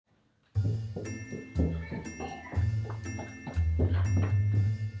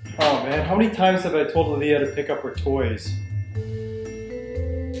Oh man, how many times have I told Aliyah to pick up her toys?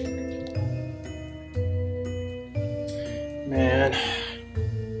 Man.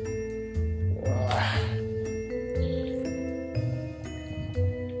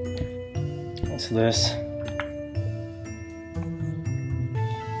 What's this?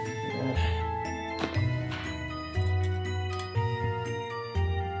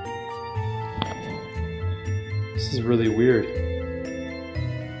 This is really weird.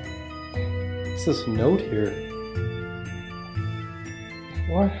 What's this note here?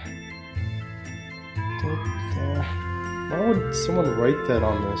 What? Why would someone write that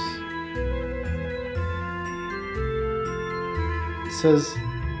on this? It says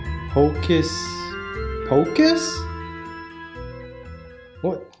Hocus Pocus?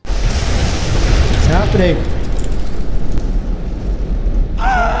 What? What's happening?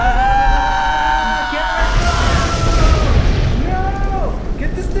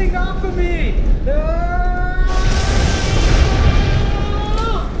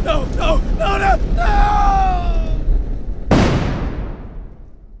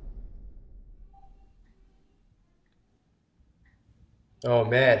 Oh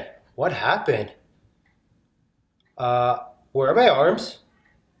man, what happened? Where are my arms?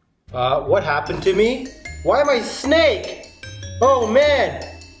 What happened to me? Why am I a snake? Oh man!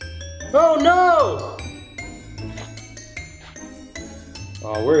 Oh no!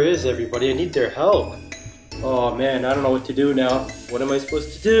 Oh, where is everybody? I need their help. Oh man, I don't know what to do now. What am I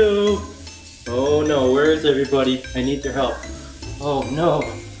supposed to do? Oh no, where is everybody? I need their help. Oh no!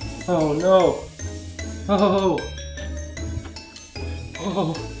 Oh no! Oh!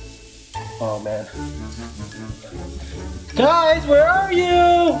 Oh, oh man. Guys, where are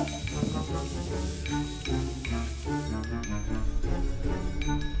you?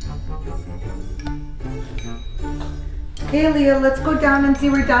 Okay, Aliyah, let's go down and see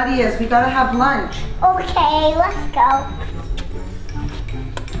where Daddy is. We gotta have lunch. Okay, let's go.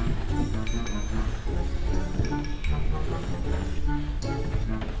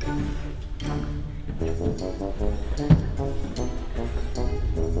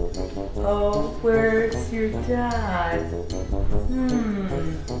 Oh, where's your dad?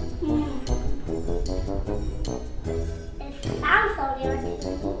 It sounds so near to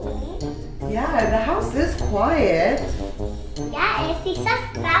me. Yeah, the house is quiet. Yeah, if he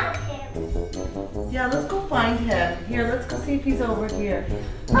just found him. Yeah, let's go find him. Here, let's go see if he's over here.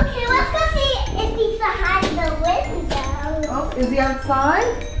 Okay, let's go see if he's behind the window. Oh, is he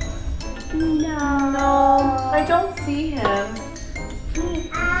outside? No. No, I don't see him.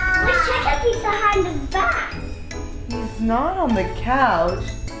 Let's check if he's behind the back. He's not on the couch.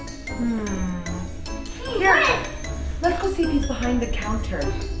 Here, let's go see if he's behind the counter.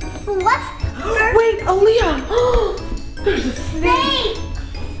 What's Wait, Aliyah! There's a snake!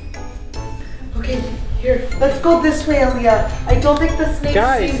 Okay, here, let's go this way, Aliyah. I don't think the snake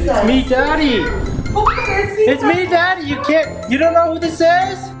Guys, sees it's us. me, Daddy! It's me, Daddy! You don't know who this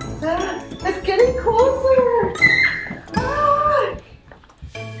is? It's getting closer!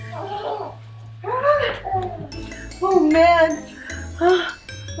 Oh man!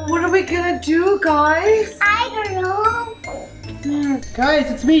 What are we gonna do, guys? I don't know. Guys,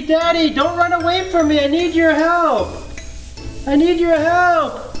 it's me, Daddy! Don't run away from me! I need your help! I need your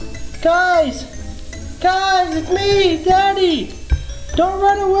help! Guys! Guys, it's me, Daddy! Don't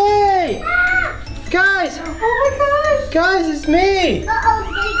run away! Guys! Oh my gosh! Guys, it's me! Oh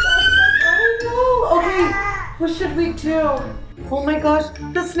no! Okay, what should we do? Oh my gosh,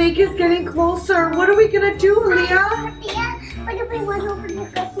 the snake is getting closer. What are we gonna do, Aliyah? What if we went over the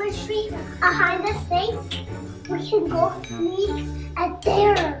Christmas tree behind the snake? We can go sneak at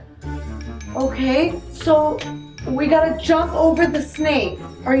there. Okay, so we gotta jump over the snake.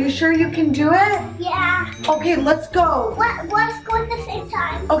 Are you sure you can do it? Yeah. Okay, let's go. Let's go at the same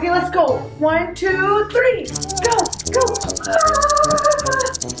time. Okay, let's go. 1, 2, 3. Go, go.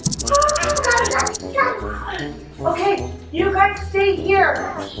 Okay, you guys stay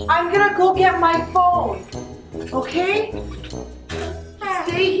here. I'm gonna go get my phone. Okay?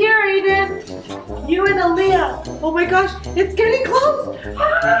 Stay here, Aiden. You and Aliyah. Oh my gosh, it's getting close. Run,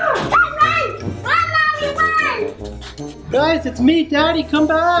 Mommy, run! Guys, it's me, Daddy! Come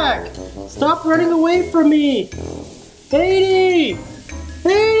back! Stop running away from me! Haiti!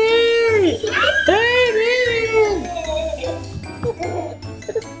 Haiti! Haiti!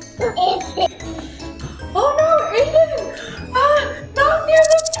 Oh no, Aiden! Not near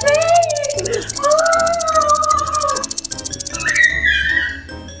the snake!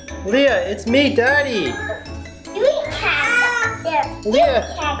 Leah, it's me, Daddy! We can't there. Leah,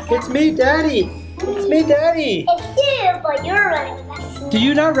 it's me, Daddy! It's me, Daddy! It's you, but you're running the snake. Do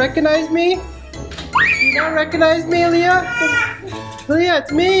you not recognize me? Do you not recognize me, Aliyah? Aliyah,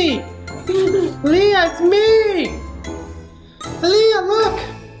 it's me! Aliyah, it's me! Aliyah, look!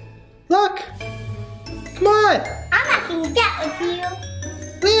 Look! Come on! I'm not gonna get with you.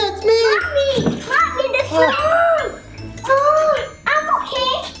 Aliyah, it's me! Mommy, this is I'm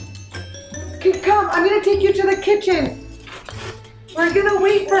okay. Okay, come, I'm gonna take you to the kitchen. We're gonna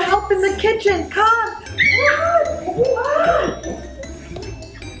wait for help in the kitchen. Come.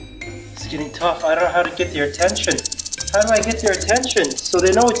 It's getting tough. I don't know how to get their attention. How do I get their attention so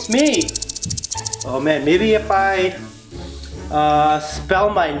they know it's me? Oh man, maybe if I spell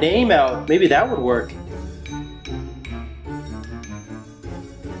my name out, maybe that would work.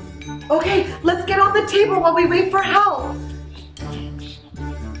 Okay, let's get on the table while we wait for help.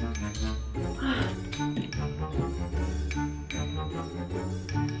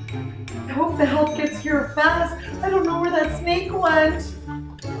 I hope the help gets here fast. I don't know where that snake went.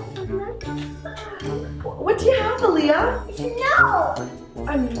 What do you have, Aliyah? No.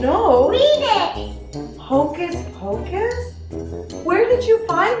 A note? Read it. Hocus Pocus? Where did you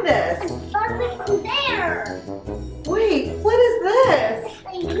find this? I found it from there. Wait, what is this?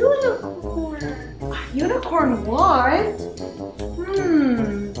 A unicorn. A unicorn what?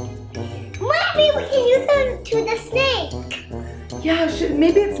 Maybe we can use it to the snake. Yeah,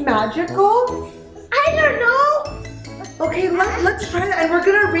 maybe it's magical? I don't know. Okay, let's try that, and we're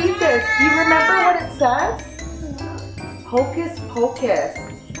gonna read this. Do you remember what it says? Hocus Pocus.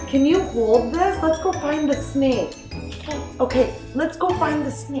 Can you hold this? Let's go find the snake. Okay, let's go find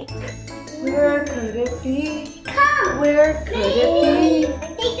the snake. Where could it be? Come. Where could it be? I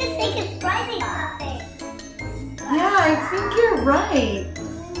think the snake is riding on it. Yeah, I think you're right.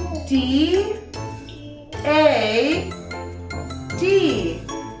 D A D.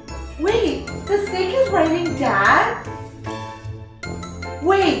 Wait, the snake is writing Dad?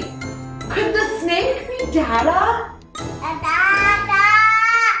 Wait, could the snake be Dada? Dada.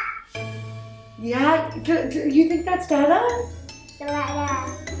 Yeah, do you think that's Dada? Dada.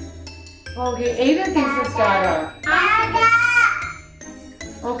 Okay, Aiden thinks it's Dada. Dada.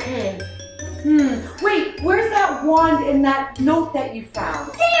 Okay. Wait, where's that wand in that note that you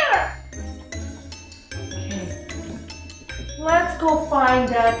found? There. Okay. Let's go find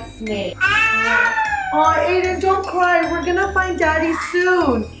that snake. Oh, Aiden, don't cry. We're gonna find Daddy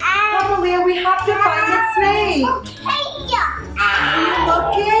soon. Come, Aliyah, we have to find the snake. Are you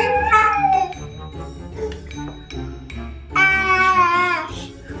looking?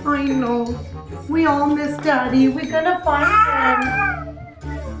 I know. We all miss Daddy. We're gonna find him.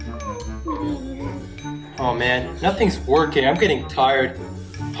 Oh man, nothing's working. I'm getting tired.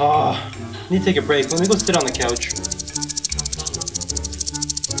 I need to take a break. Let me go sit on the couch.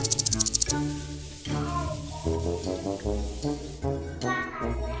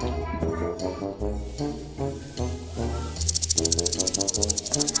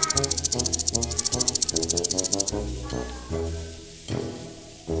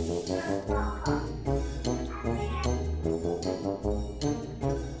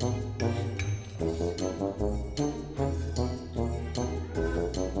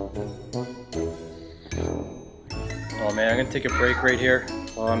 Oh man, I'm gonna take a break right here.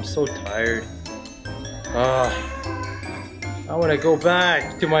 Oh, I'm so tired. I wanna go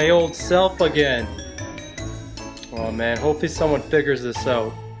back to my old self again. Oh man, hopefully someone figures this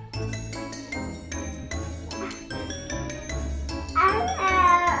out.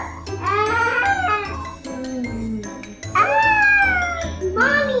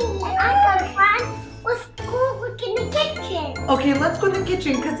 Okay, let's go in the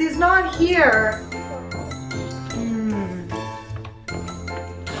kitchen because he's not here.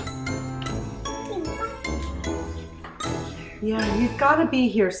 Yeah, he's got to be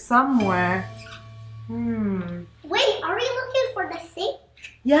here somewhere. Wait, are we looking for the snake?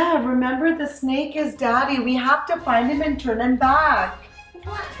 Yeah, remember the snake is Daddy. We have to find him and turn him back.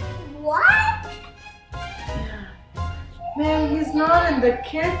 What? Man, he's not in the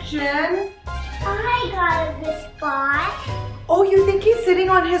kitchen. I got the spot. Oh, you think he's sitting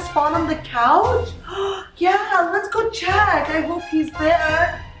on his spot on the couch? Yeah, let's go check. I hope he's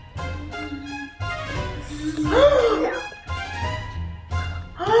there.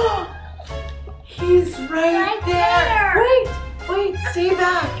 He's right there. Wait, stay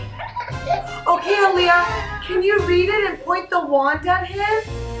back. Okay, Aliyah, can you read it and point the wand at him?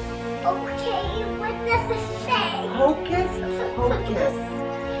 Okay, what does it say? Hocus Pocus.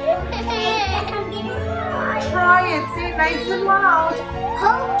 I'm getting tired. Try it, say it nice and loud.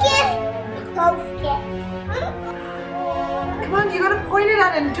 Hocus Pocus. Come on, you gotta point it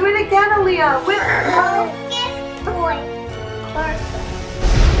at him. Do it again, Aliyah. With Hocus Pocus.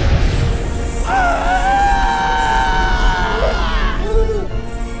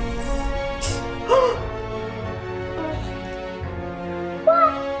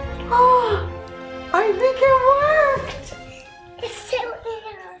 Oh, I think it worked. It's still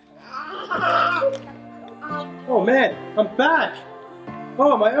there. Oh man, I'm back.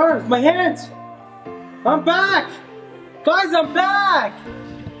 Oh, my arms, my hands. I'm back. Guys, I'm back.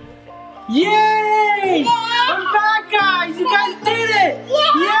 Yay! I'm back, guys. You guys did it.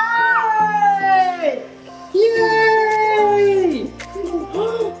 Yay! Yay!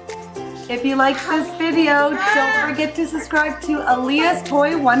 If you liked this video, don't forget to subscribe to Aliyah's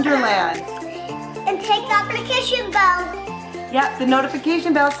Toy Wonderland. And take the application bell. Yep, the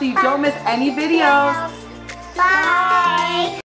notification bell so you don't miss any videos. Bye.